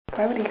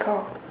What would he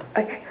call?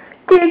 Okay.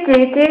 This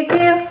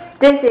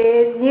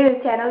is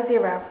News Channel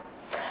 0.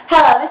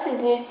 Hello, this is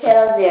News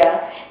Channel 0.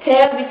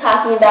 Today we'll be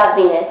talking about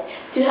Venus.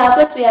 To help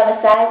us, we have a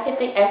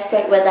scientific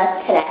expert with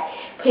us today.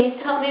 Please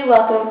help me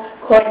welcome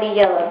Courtney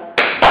Gillum.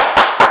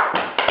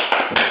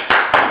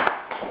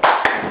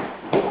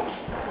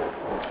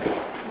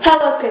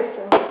 Hello,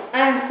 Crystal.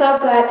 I am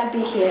so glad to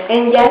be here.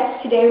 And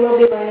yes, today we'll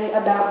be learning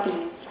about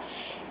Venus.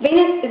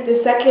 Venus is the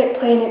second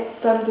planet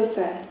from the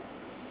Sun.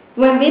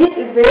 When Venus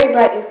is very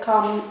bright, it's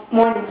called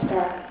morning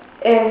star.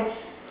 And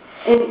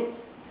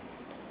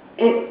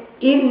in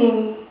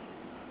evening,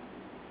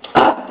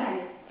 darn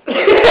it.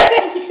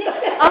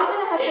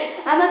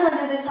 I'm not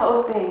gonna do this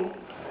whole thing.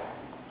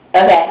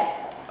 Okay.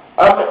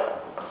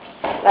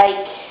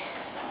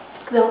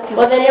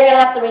 Well, then you're gonna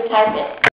have to retype it.